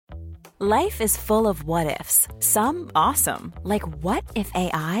Life is full of what-ifs. Some awesome, like what if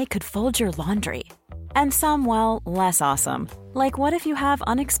AI could fold your laundry? And some, well, less awesome, like what if you have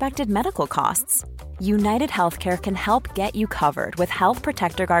unexpected medical costs? United Healthcare can help get you covered with Health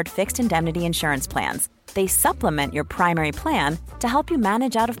Protector Guard fixed indemnity insurance plans. They supplement your primary plan to help you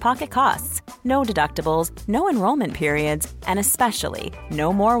manage out-of-pocket costs. No deductibles, no enrollment periods, and especially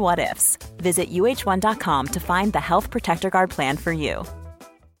no more what-ifs. Visit uh1.com to find the Health Protector Guard plan for you.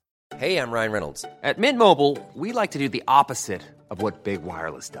 Hey, I'm Ryan Reynolds. At Mint Mobile, we like to do the opposite of what Big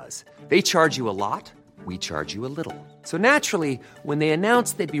Wireless does. They charge you a lot, we charge you a little. So naturally, when they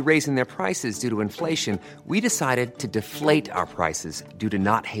announced they'd be raising their prices due to inflation, we decided to deflate our prices due to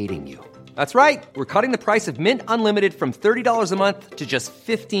not hating you. That's right. We're cutting the price of Mint Unlimited from $30 a month to just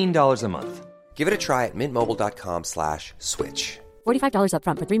 $15 a month. Give it a try at mintmobile.com/switch. $45 up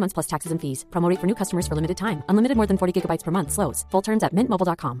front for 3 months plus taxes and fees. Promo rate for new customers for limited time. Unlimited more than 40 gigabytes per month. Slows full terms at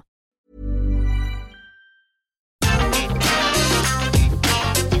mintmobile.com.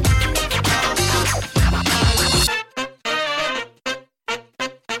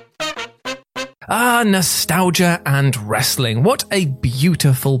 Ah, nostalgia and wrestling. What a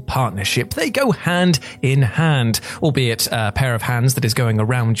beautiful partnership. They go hand in hand, albeit a pair of hands that is going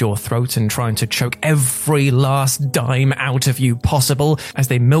around your throat and trying to choke every last dime out of you possible as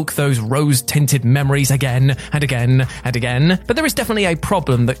they milk those rose-tinted memories again and again and again. But there is definitely a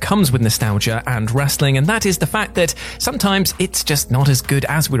problem that comes with nostalgia and wrestling, and that is the fact that sometimes it's just not as good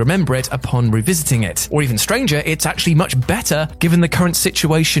as we remember it upon revisiting it. Or even stranger, it's actually much better given the current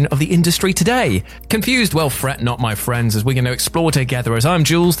situation of the industry today. Confused? Well, fret not, my friends, as we're going to explore together. As I'm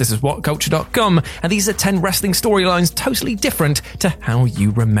Jules, this is WhatCulture.com, and these are 10 wrestling storylines totally different to how you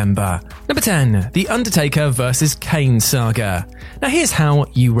remember. Number 10, The Undertaker vs. Kane saga. Now here's how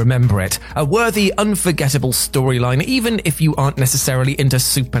you remember it. A worthy, unforgettable storyline, even if you aren't necessarily into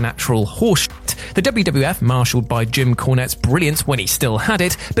supernatural horseshit. The WWF, marshalled by Jim Cornette's brilliance when he still had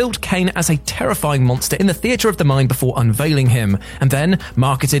it, built Kane as a terrifying monster in the theatre of the mind before unveiling him. And then,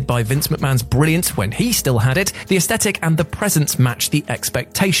 marketed by Vince McMahon's brilliance when he still had it, the aesthetic and the presence matched the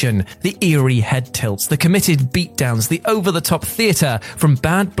expectation. The eerie head tilts, the committed beatdowns, the over-the-top theatre. From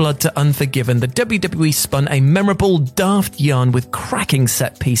Bad Blood to Unforgiven, the WWE spun a memorable, daft yarn with cracking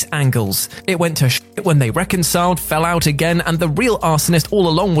set-piece angles. It went to shit when they reconciled, fell out again, and the real arsonist all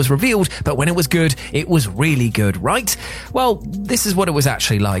along was revealed, but when it was good, it was really good, right? Well, this is what it was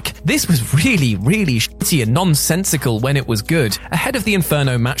actually like. This was really, really shitty and nonsensical when it was good. Ahead of the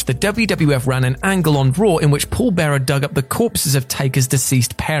Inferno match, the WWF ran an angle on Raw in which Paul Bearer dug up the corpses of Taker's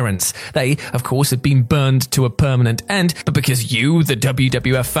deceased parents. They, of course, had been burned to a permanent end, but because you, the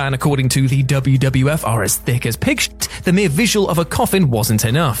WWF fan, according to the WWF, are as thick as pig shit, the mere visual of a coffin wasn't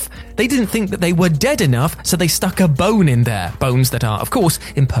enough. They didn't think that they were dead enough, so they stuck a bone in there. Bones that are, of course,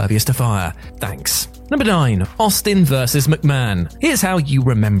 impervious to fire. Thanks. Number 9, Austin vs. McMahon. Here's how you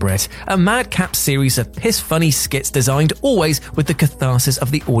remember it. A madcap series of piss-funny skits designed always with the catharsis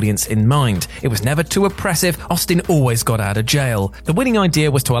of the audience in mind. It was never too oppressive. Austin always got out of jail. The winning idea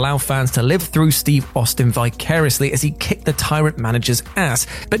was to allow fans to live through Steve Austin vicariously as he kicked the tyrant manager's ass,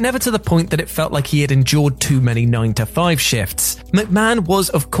 but never to the point that it felt like he had endured too many 9-to-5 shifts. McMahon was,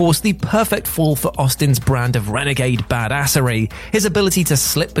 of course, the perfect foil for Austin's brand of renegade badassery. His ability to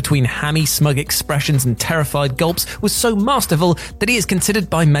slip between hammy, smug expressions and terrified gulps was so masterful that he is considered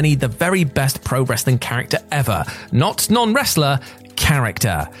by many the very best pro wrestling character ever. Not non-wrestler,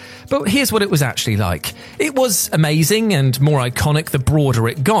 character. But here's what it was actually like. It was amazing and more iconic the broader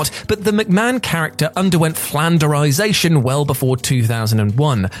it got, but the McMahon character underwent Flanderization well before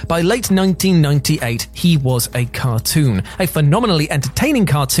 2001. By late 1998, he was a cartoon. A phenomenally entertaining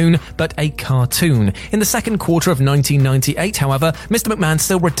cartoon, but a cartoon. In the second quarter of 1998, however, Mr. McMahon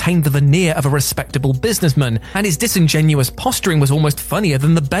still retained the veneer of a respectable businessman, and his disingenuous posturing was almost funnier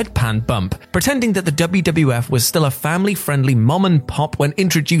than the bedpan bump. Pretending that the WWF was still a family-friendly mom and pop when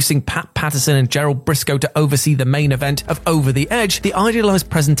introducing Pat Patterson and Gerald Briscoe to oversee the main event of Over the Edge, the idealized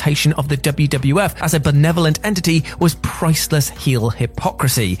presentation of the WWF as a benevolent entity was priceless heel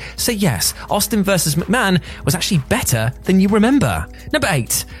hypocrisy. So yes, Austin vs. McMahon was actually better than you remember. Number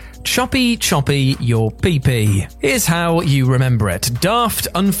 8. Choppy your pee-pee. Here's how you remember it. Daft,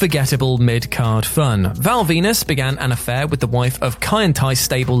 unforgettable mid-card fun. Val Venus began an affair with the wife of Kaientai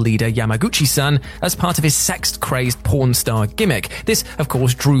stable leader Yamaguchi-san as part of his sex-crazed porn star gimmick. This, of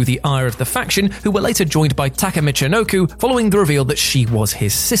course, drew the ire of the faction, who were later joined by Taka Michinoku following the reveal that she was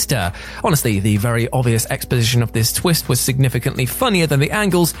his sister. Honestly, the very obvious exposition of this twist was significantly funnier than the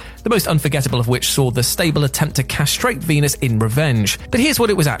angles, the most unforgettable of which saw the stable attempt to castrate Venus in revenge. But here's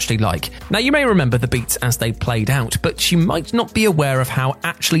what it was actually actually like. Now, you may remember the beats as they played out, but you might not be aware of how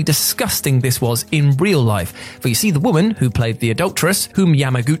actually disgusting this was in real life. For you see, the woman who played the adulteress, whom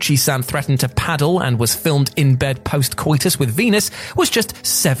Yamaguchi-san threatened to paddle and was filmed in bed post-coitus with Venus, was just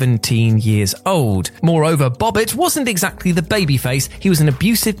 17 years old. Moreover, Bobbitt wasn't exactly the babyface. He was an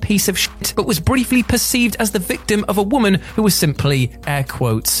abusive piece of shit, but was briefly perceived as the victim of a woman who was simply, air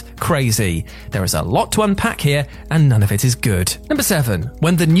quotes, crazy. There is a lot to unpack here, and none of it is good. Number 7.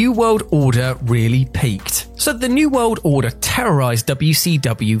 When the New World Order really peaked. So the New World Order terrorized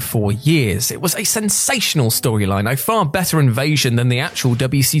WCW for years. It was a sensational storyline, a far better invasion than the actual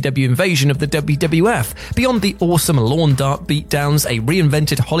WCW invasion of the WWF. Beyond the awesome lawn dart beatdowns, a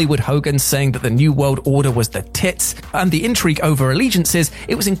reinvented Hollywood Hogan saying that the New World Order was the tits, and the intrigue over allegiances,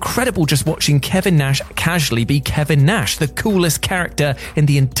 it was incredible just watching Kevin Nash casually be Kevin Nash, the coolest character in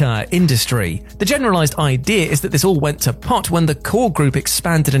the entire industry. The generalized idea is that this all went to pot when the core group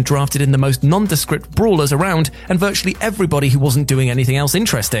expanded and drafted in the most nondescript brawlers around, and virtually everybody who wasn't doing anything else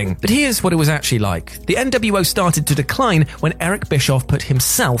interesting. But here's what it was actually like. The NWO started to decline when Eric Bischoff put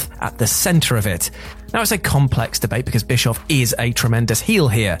himself at the center of it. Now, it's a complex debate because Bischoff is a tremendous heel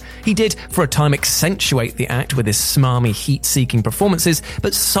here. He did, for a time, accentuate the act with his smarmy, heat-seeking performances,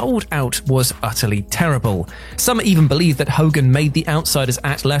 but Sold Out was utterly terrible. Some even believe that Hogan made the Outsiders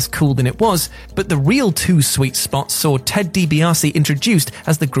act less cool than it was, but the real two sweet spots saw Ted DiBiase introduced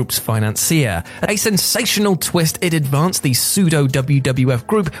as the group's financier. A sensational twist, it advanced the pseudo-WWF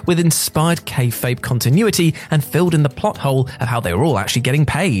group with inspired kayfabe continuity and filled in the plot hole of how they were all actually getting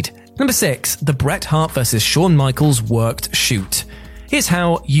paid. Number 6. The Bret Hart vs. Shawn Michaels worked shoot. Here's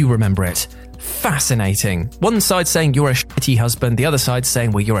how you remember it. Fascinating. One side saying you're a shitty husband, the other side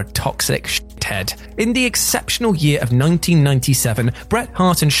saying, well, you're a toxic shithead. In the exceptional year of 1997, Bret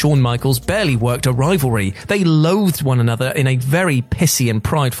Hart and Shawn Michaels barely worked a rivalry. They loathed one another in a very pissy and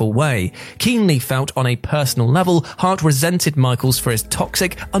prideful way. Keenly felt on a personal level, Hart resented Michaels for his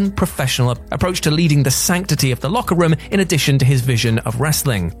toxic, unprofessional approach to leading the sanctity of the locker room in addition to his vision of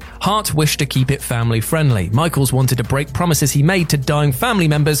wrestling. Hart wished to keep it family-friendly. Michaels wanted to break promises he made to dying family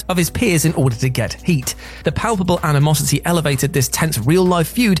members of his peers in order to get heat. The palpable animosity elevated this tense real-life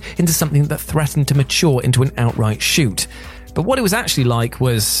feud into something that threatened to mature into an outright shoot. But what it was actually like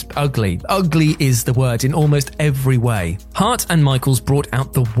was ugly. Ugly is the word in almost every way. Hart and Michaels brought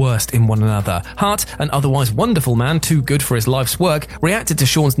out the worst in one another. Hart, an otherwise wonderful man, too good for his life's work, reacted to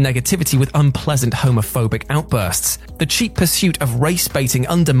Shawn's negativity with unpleasant homophobic outbursts. The cheap pursuit of race baiting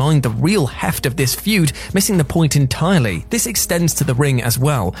undermined the real heft of this feud, missing the point entirely. This extends to the ring as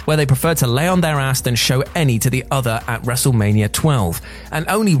well, where they preferred to lay on their ass than show any to the other at WrestleMania 12, and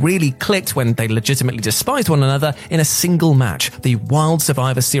only really clicked when they legitimately despised one another in a single match, the wild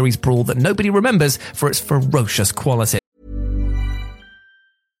Survivor Series brawl that nobody remembers for its ferocious quality.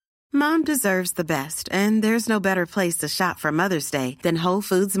 Mom deserves the best, and there's no better place to shop for Mother's Day than Whole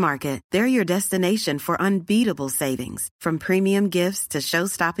Foods Market. They're your destination for unbeatable savings, from premium gifts to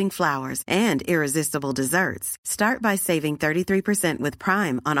show-stopping flowers and irresistible desserts. Start by saving 33% with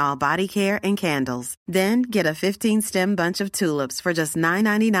Prime on all body care and candles. Then get a 15-stem bunch of tulips for just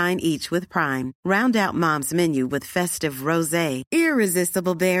 $9.99 each with Prime. Round out Mom's menu with festive rosé,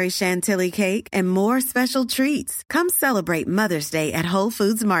 irresistible berry chantilly cake, and more special treats. Come celebrate Mother's Day at Whole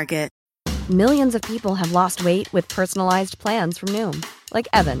Foods Market. Millions of people have lost weight with personalized plans from Noom. Like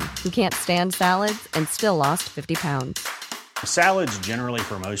Evan, who can't stand salads and still lost 50 pounds. Salads generally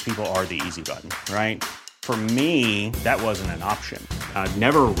for most people are the easy button, right? For me, that wasn't an option. I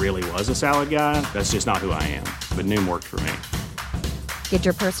never really was a salad guy. That's just not who I am. But Noom worked for me. Get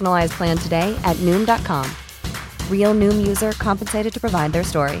your personalized plan today at Noom.com. Real Noom user compensated to provide their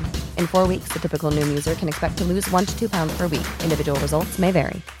story. In 4 weeks, the typical Noom user can expect to lose 1 to 2 pounds per week. Individual results may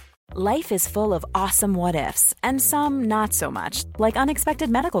vary. Life is full of awesome what-ifs, and some not so much, like unexpected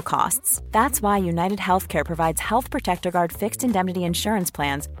medical costs. That's why United Healthcare provides Health Protector Guard fixed indemnity insurance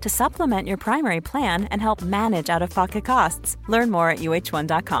plans to supplement your primary plan and help manage out-of-pocket costs. Learn more at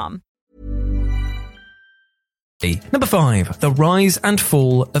uh1.com. Number 5, the rise and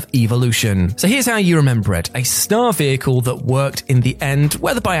fall of Evolution. So here's how you remember it. A star vehicle that worked in the end,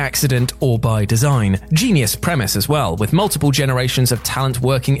 whether by accident or by design. Genius premise as well, with multiple generations of talent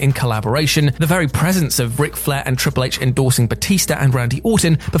working in collaboration, the very presence of Ric Flair and Triple H endorsing Batista and Randy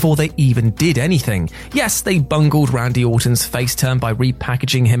Orton before they even did anything. Yes, they bungled Randy Orton's face turn by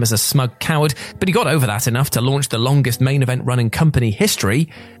repackaging him as a smug coward, but he got over that enough to launch the longest main event run in company history.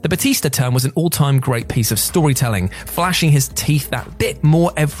 The Batista turn was an all-time great piece of storytelling storytelling, flashing his teeth that bit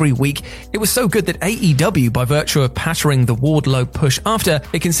more every week. It was so good that AEW, by virtue of pattering the Wardlow push after,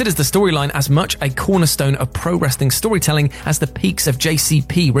 it considers the storyline as much a cornerstone of pro wrestling storytelling as the peaks of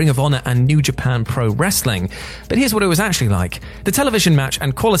JCP, Ring of Honor, and New Japan Pro Wrestling. But here's what it was actually like. The television match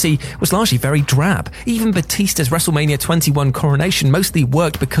and quality was largely very drab. Even Batista's WrestleMania 21 coronation mostly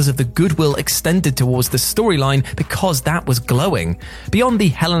worked because of the goodwill extended towards the storyline, because that was glowing. Beyond the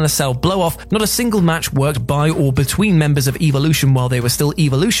Hell in a Cell blow-off, not a single match worked by or between members of Evolution while they were still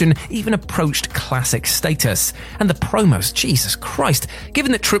Evolution even approached classic status. And the promos, Jesus Christ.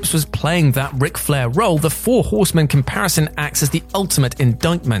 Given that Trips was playing that Ric Flair role, the Four Horsemen comparison acts as the ultimate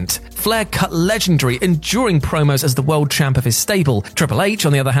indictment. Flair cut legendary, enduring promos as the world champ of his stable. Triple H,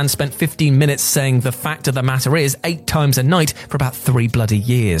 on the other hand, spent 15 minutes saying the fact of the matter is 8 times a night for about 3 bloody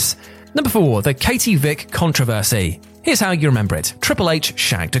years. Number 4, the Katie Vick controversy. Here's how you remember it. Triple H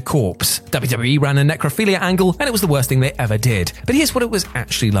shagged a corpse. WWE ran a necrophilia angle, and it was the worst thing they ever did. But here's what it was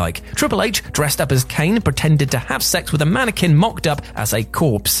actually like. Triple H, dressed up as Kane, pretended to have sex with a mannequin mocked up as a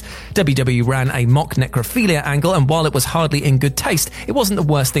corpse. WWE ran a mock necrophilia angle, and while it was hardly in good taste, it wasn't the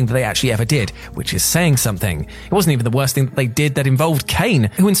worst thing that they actually ever did, which is saying something. It wasn't even the worst thing that they did that involved Kane,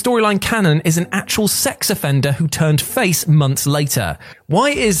 who in storyline canon is an actual sex offender who turned face months later.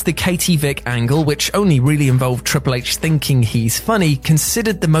 Why is the Katie Vick angle, which only really involved Triple H thinking he's funny,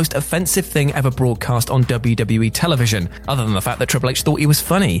 considered the most offensive thing ever broadcast on WWE television, other than the fact that Triple H thought he was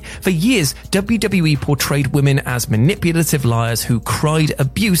funny? For years, WWE portrayed women as manipulative liars who cried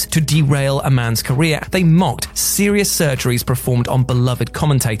abuse to derail a man's career. They mocked serious surgeries performed on beloved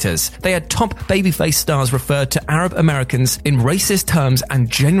commentators. They had top babyface stars referred to Arab Americans in racist terms and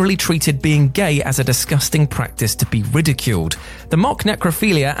generally treated being gay as a disgusting practice to be ridiculed. The mock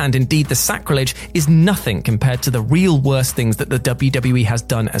necrophilia, and indeed the sacrilege, is nothing compared to the real worst things that the WWE has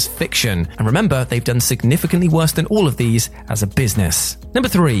done as fiction. And remember, they've done significantly worse than all of these as a business. Number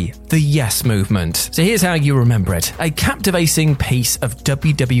 3, the Yes Movement. So here's how you remember it. A captivating piece of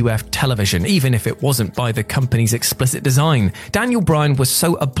WWF television, even if it wasn't by the company's explicit design. Daniel Bryan was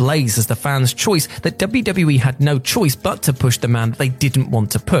so ablaze as the fans' choice that WWE had no choice but to push the man that they didn't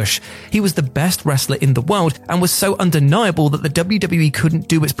want to push. He was the best wrestler in the world and was so undeniable that the WWE couldn't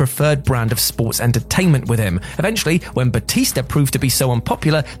do its preferred brand of sports entertainment with him. Eventually, when Batista proved to be so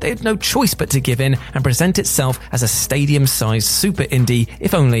unpopular, they had no choice but to give in and present itself as a stadium-sized super indie,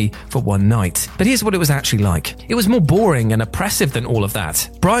 if only for one night. But here's what it was actually like. It was more boring and oppressive than all of that.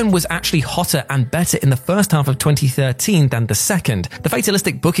 Bryan was actually hotter and better in the first half of 2013 than the second. The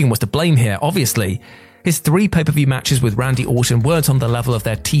fatalistic booking was to blame here, obviously. His 3 pay-per-view matches with Randy Orton weren't on the level of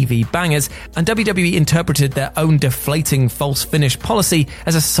their TV bangers, and WWE interpreted their own deflating false finish policy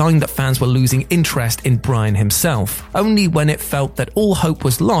as a sign that fans were losing interest in Bryan himself. Only when it felt that all hope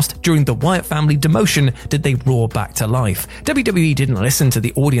was lost during the Wyatt family demotion did they roar back to life. WWE didn't listen to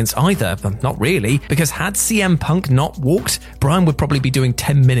the audience either, but not really, because had CM Punk not walked, Bryan would probably be doing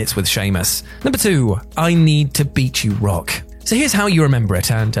 10 minutes with Sheamus. Number 2, I Need to Beat You Rock. So here's how you remember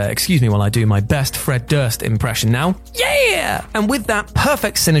it, and excuse me while I do my best Fred Durst impression now. Yeah! And with that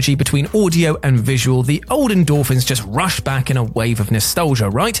perfect synergy between audio and visual, the old endorphins just rush back in a wave of nostalgia,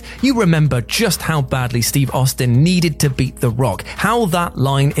 right? You remember just how badly Steve Austin needed to beat The Rock, how that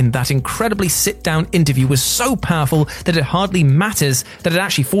line in that incredibly sit-down interview was so powerful that it hardly matters that it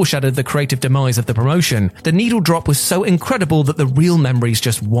actually foreshadowed the creative demise of the promotion. The needle drop was so incredible that the real memories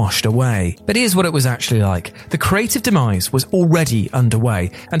just washed away. But here's what it was actually like. The creative demise was already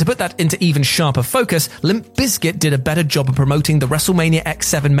underway, and to put that into even sharper focus, Limp Bizkit did a better job of promoting the WrestleMania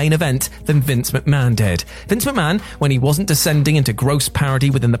X7 main event than Vince McMahon did. Vince McMahon, when he wasn't descending into gross parody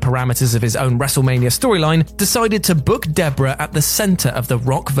within the parameters of his own WrestleMania storyline, decided to book Deborah at the center of the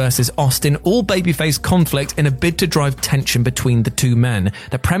Rock versus Austin all babyface conflict in a bid to drive tension between the two men.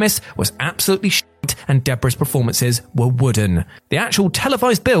 The premise was absolutely shit, and Deborah's performances were wooden. The actual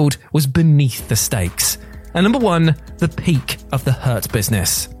televised build was beneath the stakes. And number 1, the peak of the Hurt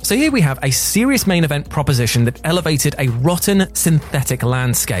Business. So here we have a serious main event proposition that elevated a rotten synthetic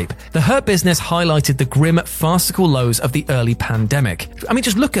landscape. The Hurt Business highlighted the grim farcical lows of the early pandemic. I mean,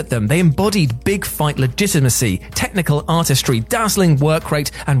 just look at them. They embodied big fight legitimacy, technical artistry, dazzling work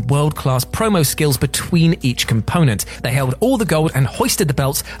rate, and world-class promo skills between each component. They held all the gold and hoisted the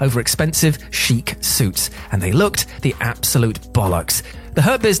belts over expensive, chic suits. And they looked the absolute bollocks. The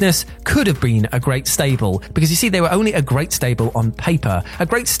Hurt Business could have been a great stable, because you see, they were only a great stable on paper. A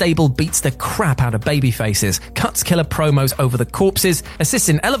great stable beats the crap out of babyfaces, cuts killer promos over the corpses, assists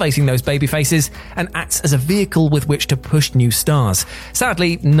in elevating those babyfaces, and acts as a vehicle with which to push new stars.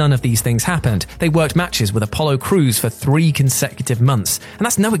 Sadly, none of these things happened. They worked matches with Apollo Crews for 3 consecutive months, and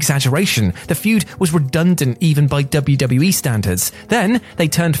that's no exaggeration. The feud was redundant even by WWE standards. Then, they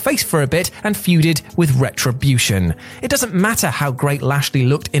turned face for a bit and feuded with Retribution. It doesn't matter how great Lashley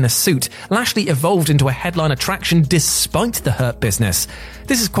looked in a suit, Lashley evolved into a headline attraction despite the Hurt Business.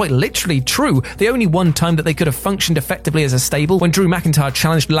 This is quite literally true. The only one time that they could have functioned effectively as a stable, when Drew McIntyre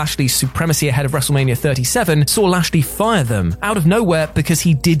challenged Lashley's supremacy ahead of WrestleMania 37, saw Lashley fire them out of nowhere because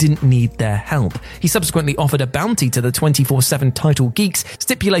he didn't need their help. He subsequently offered a bounty to the 24/7 title geeks,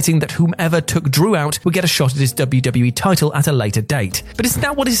 stipulating that whomever took Drew out would get a shot at his WWE title at a later date. But isn't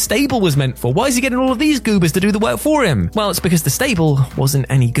that what his stable was meant for? Why is he getting all of these goobers to do the work for him? Well, it's because the stable wasn't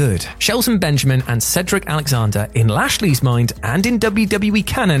any good. Shelton Benjamin and Cedric Alexander, in Lashley's mind and in WWE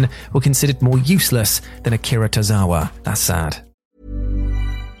canon, were considered more useless than Akira Tozawa. That's sad.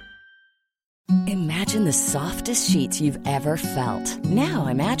 Imagine the softest sheets you've ever felt. Now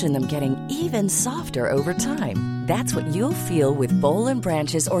imagine them getting even softer over time. That's what you'll feel with Boll &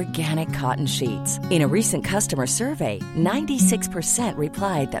 Branch's organic cotton sheets. In a recent customer survey, 96%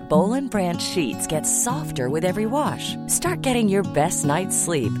 replied that Boll & Branch sheets get softer with every wash. Start getting your best night's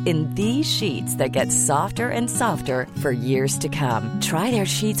sleep in these sheets that get softer and softer for years to come. Try their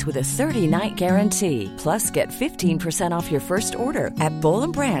sheets with a 30-night guarantee. Plus, get 15% off your first order at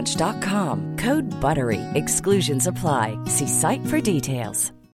bollandbranch.com. Code BUTTERY. Exclusions apply. See site for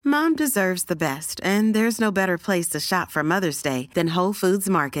details. Mom deserves the best, and there's no better place to shop for Mother's Day than Whole Foods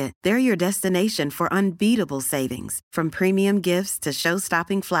Market. They're your destination for unbeatable savings, from premium gifts to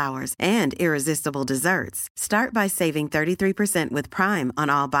show-stopping flowers and irresistible desserts. Start by saving 33% with Prime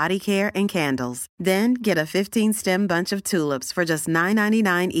on all body care and candles. Then get a 15-stem bunch of tulips for just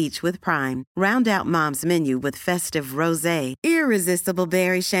 $9.99 each with Prime. Round out Mom's menu with festive rosé, irresistible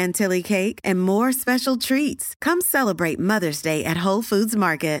berry chantilly cake, and more special treats. Come celebrate Mother's Day at Whole Foods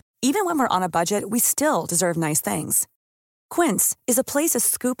Market. Even when we're on a budget, we still deserve nice things. Quince is a place to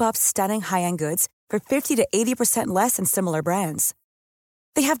scoop up stunning high-end goods for 50 to 80% less than similar brands.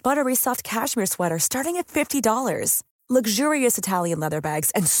 They have buttery soft cashmere sweaters starting at $50, luxurious Italian leather bags,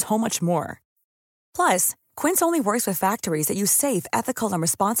 and so much more. Plus, Quince only works with factories that use safe, ethical, and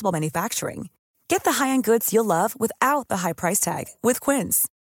responsible manufacturing. Get the high-end goods you'll love without the high price tag with Quince.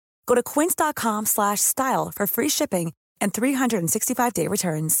 Go to quince.com/style for free shipping and 365-day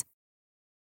returns.